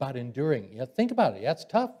about enduring. Yeah, think about it. Yeah, it's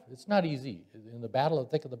tough. It's not easy. In the battle,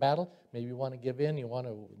 thick of the battle, maybe you want to give in, you want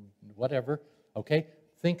to whatever. Okay?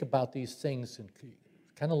 Think about these things and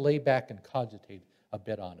kind of lay back and cogitate a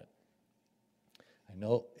bit on it. I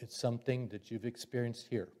know it's something that you've experienced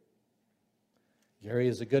here. Gary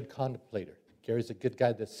is a good contemplator. Gary's a good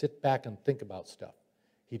guy that sit back and think about stuff.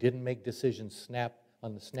 He didn't make decisions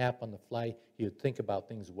on the fly. He would think about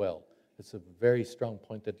things well. It's a very strong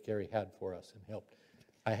point that Gary had for us and helped.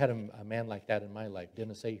 I had a man like that in my life,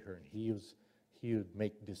 Dennis Ahern. He would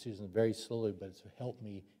make decisions very slowly, but it's helped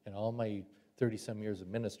me in all my 30-some years of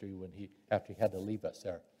ministry after he had to leave us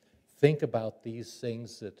there. Think about these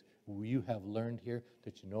things that you have learned here,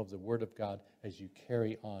 that you know of the Word of God as you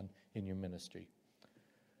carry on in your ministry.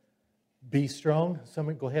 Be strong.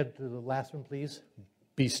 Someone go ahead to the last one, please.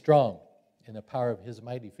 Be strong in the power of His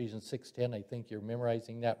might. Ephesians 6:10. I think you're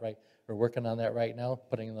memorizing that right, or working on that right now,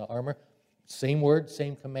 putting in the armor. Same word,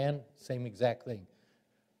 same command, same exact thing.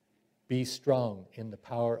 Be strong in the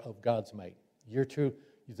power of God's might.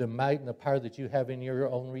 The might and the power that you have in your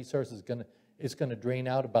own resources is going to drain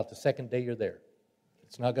out about the second day you're there.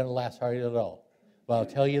 It's not going to last hardly at all. But I'll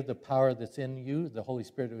tell you, the power that's in you, the Holy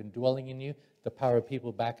Spirit indwelling in you, the power of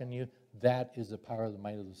people backing you, that is the power of the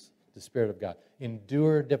might of the Spirit of God.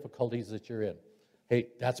 Endure difficulties that you're in. Hey,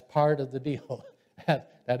 that's part of the deal.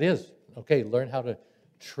 That is. Okay, learn how to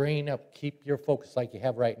train up, keep your focus like you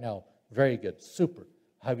have right now. Very good, super.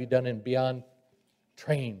 How have you done in beyond?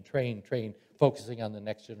 Train, focusing on the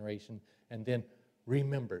next generation. And then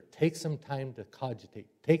remember, take some time to cogitate.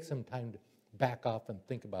 Take some time to back off and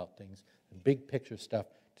think about things, and big picture stuff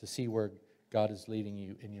to see where God is leading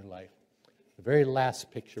you in your life. The very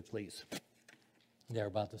last picture, please. There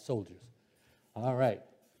about the soldiers. All right.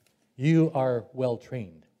 You are well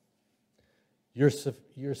trained. You're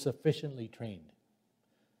sufficiently trained.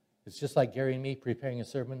 It's just like Gary and me preparing a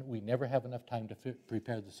sermon. We never have enough time to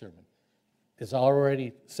prepare the sermon. It's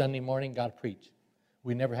already Sunday morning, got to preach.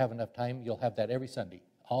 We never have enough time. You'll have that every Sunday,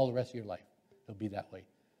 all the rest of your life. It'll be that way.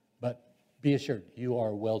 But be assured, you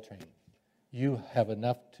are well trained. You have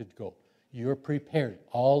enough to go. You're prepared.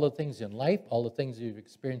 All the things in life, all the things you've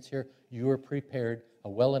experienced here, you are prepared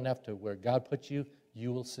well enough to where God puts you,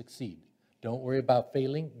 you will succeed. Don't worry about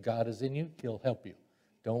failing. God is in you. He'll help you.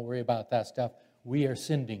 Don't worry about that stuff. We are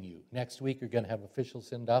sending you. Next week, you're going to have official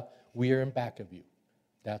send-off. We are in back of you.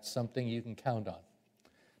 That's something you can count on.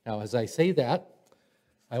 Now, as I say that,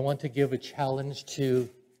 I want to give a challenge to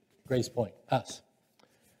Grace Point, us.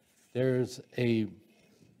 There's a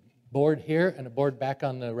board here and a board back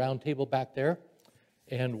on the round table back there.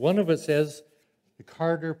 And one of it says, the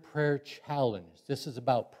Carter Prayer Challenge. This is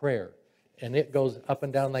about prayer. And it goes up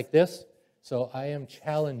and down like this. So I am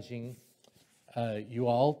challenging you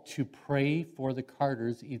all to pray for the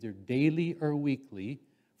Carters either daily or weekly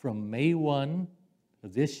from May 1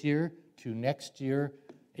 of this year to next year,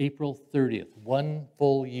 April 30th, 1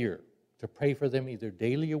 full year, to pray for them either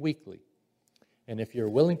daily or weekly. And if you're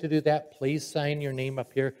willing to do that, please sign your name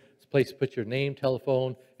up here. This place, put your name,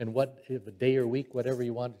 telephone, and what if a day or week, whatever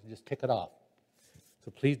you want, just tick it off. So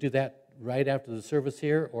please do that right after the service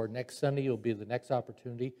here, or next Sunday will be the next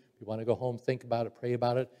opportunity. If you want to go home, think about it, pray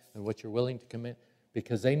about it, and what you're willing to commit,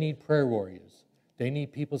 because they need prayer warriors. They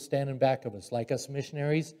need people standing back of us, like us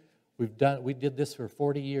missionaries. We did this for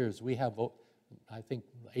 40 years. We have, I think,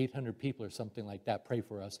 800 people or something like that pray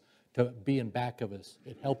for us to be in back of us.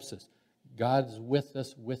 It helps us. God's with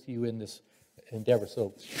us, with you in this endeavor.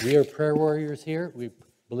 So we are prayer warriors here. We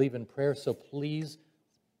believe in prayer, so please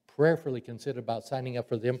prayerfully consider about signing up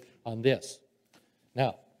for them on this.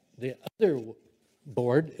 Now, the other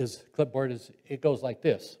board is, clipboard is, it goes like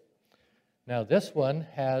this. Now, this one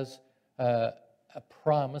has a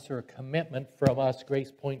promise or a commitment from us,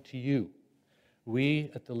 Grace Point, to you.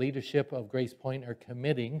 We, at the leadership of Grace Point, are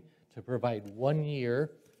committing to provide 1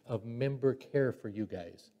 year of member care for you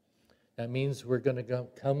guys. That means we're going to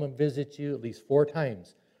come and visit you at least 4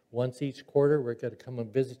 times. Once each quarter, we're going to come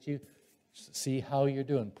and visit you, see how you're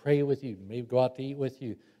doing, pray with you, maybe go out to eat with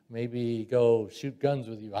you, maybe go shoot guns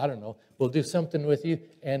with you. I don't know. We'll do something with you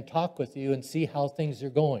and talk with you and see how things are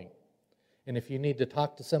going. And if you need to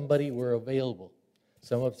talk to somebody, we're available.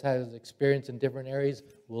 Some of us has experience in different areas.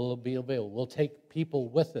 We'll be available. We'll take people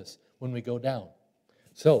with us when we go down.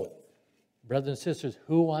 So, brothers and sisters,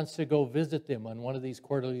 who wants to go visit them on one of these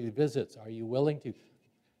quarterly visits? Are you willing to?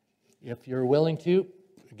 If you're willing to,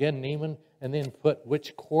 again, name them, and then put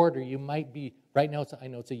which quarter you might be. Right now, I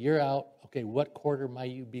know it's a year out. Okay, what quarter might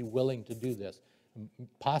you be willing to do this?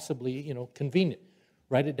 Possibly, convenient.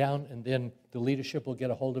 Write it down, and then the leadership will get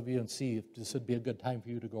a hold of you and see if this would be a good time for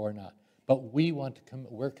you to go or not. But we want to come.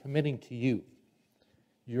 We're committing to you.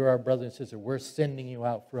 You're our brother and sister. We're sending you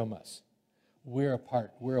out from us. We're a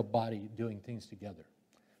part. We're a body doing things together.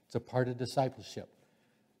 It's a part of discipleship.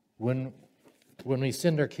 When we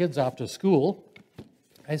send our kids off to school,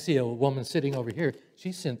 I see a woman sitting over here.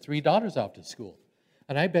 She sent 3 daughters off to school.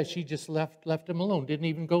 And I bet she just left them alone. Didn't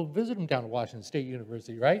even go visit them down at Washington State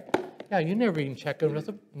University, right? Yeah, you never even check in with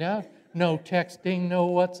them. No texting, no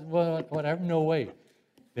whatever, no way.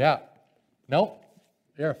 Yeah. No,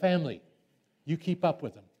 they're a family. You keep up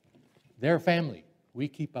with them. They're a family. We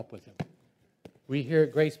keep up with them. We here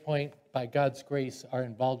at Grace Point, by God's grace, are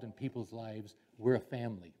involved in people's lives. We're a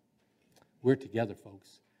family. We're together,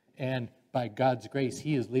 folks. And by God's grace,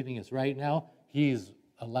 He is leading us right now. He's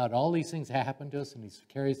allowed all these things to happen to us, and He's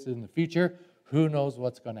carries us in the future. Who knows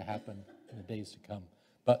what's going to happen in the days to come?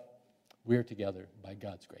 But we're together by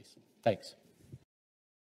God's grace. Thanks.